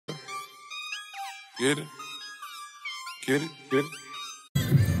Get it? Get it? Get it?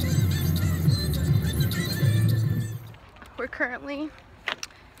 We're currently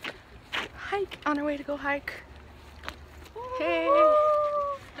on our way to go hike. Hey!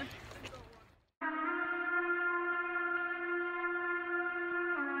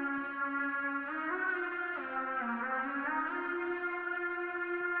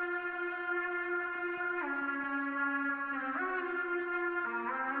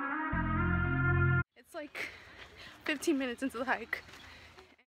 It's like 15 minutes into the hike.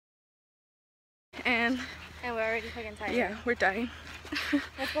 And we're already fucking tired. Yeah, we're dying.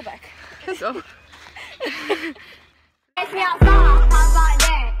 Let's go back. Let's go. Catch me outside, how about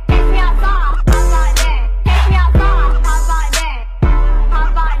that? Catch me outside, how about that? Catch me outside, how about that? How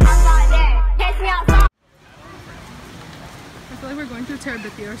about that? Catch me outside. I feel like we're going through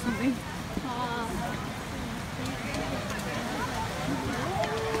Terabithia or something.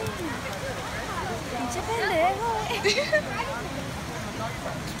 Pinche pendejo.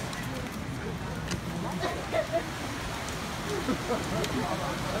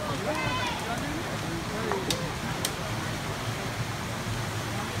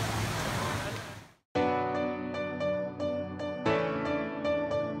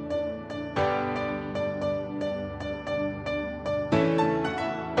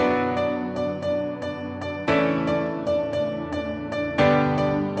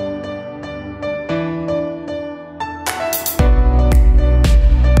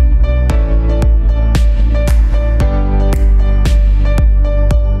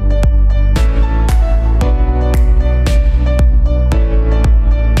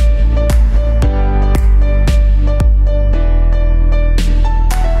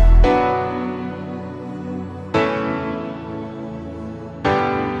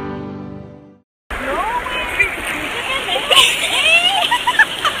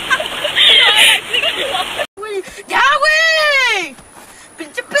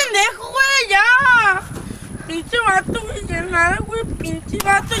 Pinche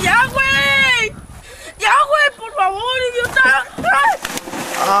vato, ya, güey. Ya, güey, por favor, idiota.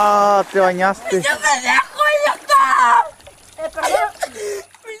 Ah, te bañaste. ¡Ya me dejo, idiota! Perdón.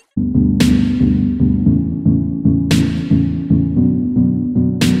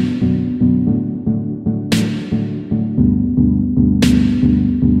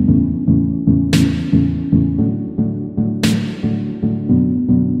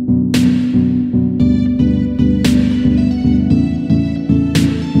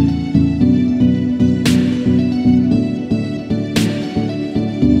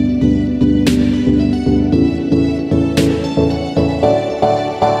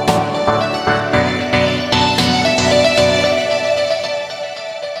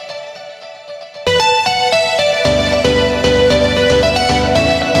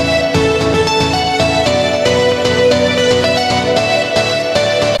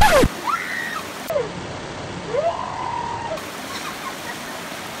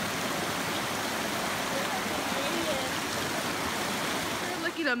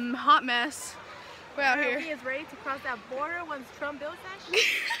 A hot mess. We're out here. He is ready to cross that border once Trump builds that shit.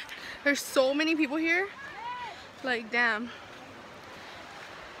 There's so many people here. Like, damn.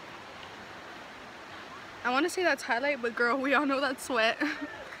 I want to say that's highlight, but girl, we all know that's sweat.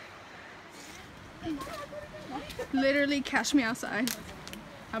 Literally, catch me outside.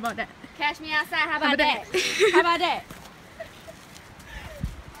 How about that? Catch me outside. How about that? How about that?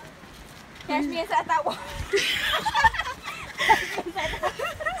 Catch me inside that wall.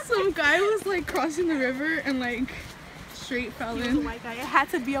 Some guy was like crossing the river and like straight fell in. He was a white guy. It had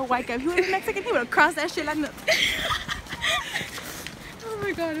to be a white guy. If he was Mexican, he would have crossed that shit like nothing. Oh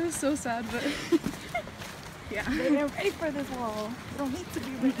my god, it was so sad, but yeah. They ain't ready for this wall. They don't need to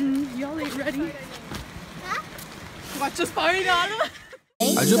be ready. Y'all ain't ready. Huh? Watch us fighting on them.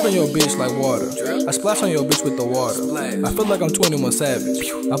 I jump in your bitch like water. I splash on your bitch with the water. I feel like I'm 21 Savage.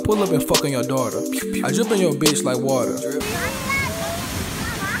 I pull up and fuck on your daughter. I jump in your bitch like water.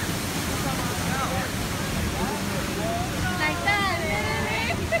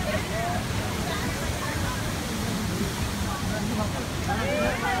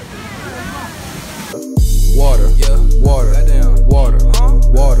 Water, yeah, water, goddamn, water,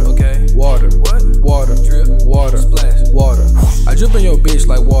 water, okay, water, what, water, drip, water, splash, water. I jump in your bitch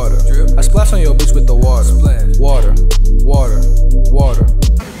like water, drip. I splash on your bitch with the water, splash, water, water, water.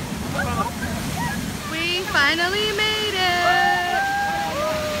 We finally made it.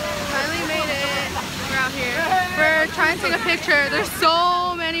 Finally made it. We're out here. We're trying to take a picture. There's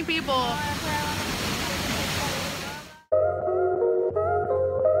so many people.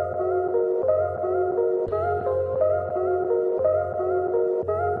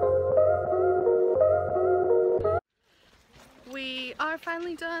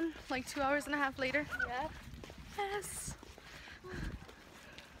 finally done, like 2.5 hours later. Yeah. Yes.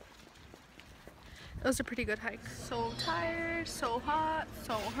 It was a pretty good hike. So tired, so hot,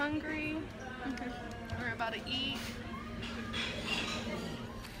 so hungry. We're about to eat.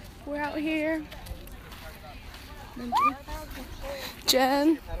 We're out here.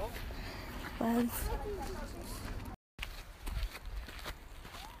 Jen. Les.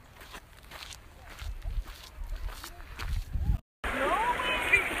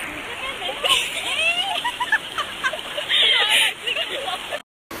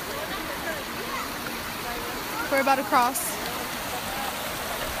 We're about to cross.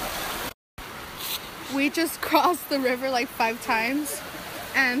 We just crossed the river like 5 times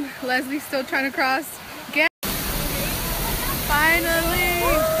and Leslie's still trying to cross. Get finally!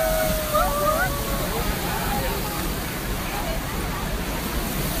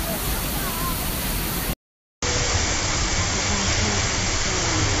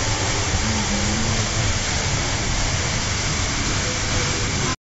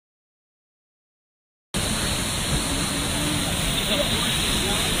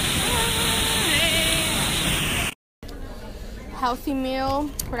 Healthy meal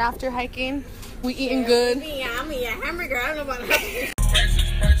right after hiking. We eating good. I'm eating a hamburger. I don't know about that.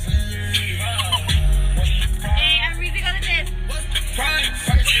 Hey, I'm really good at this.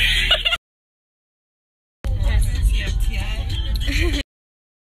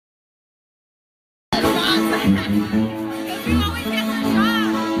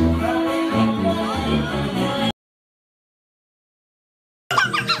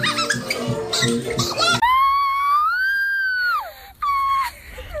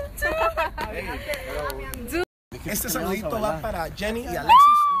 Este saludito va para Jenny y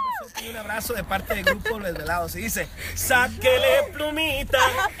Alexis. Un abrazo de parte del grupo Los Desvelados. Y dice: sáquele plumita,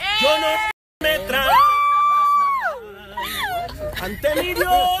 yo no me trago. Ante mi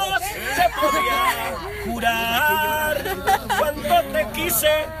Dios se podía jurar cuando te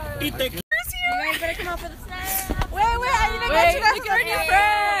quise y te quise. You guys better come out for the snack. Wait, I need to get you guys your new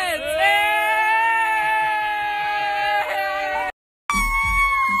friends.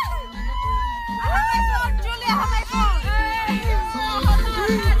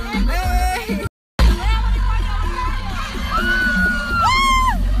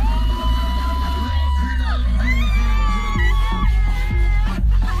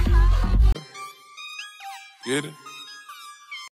 Get it?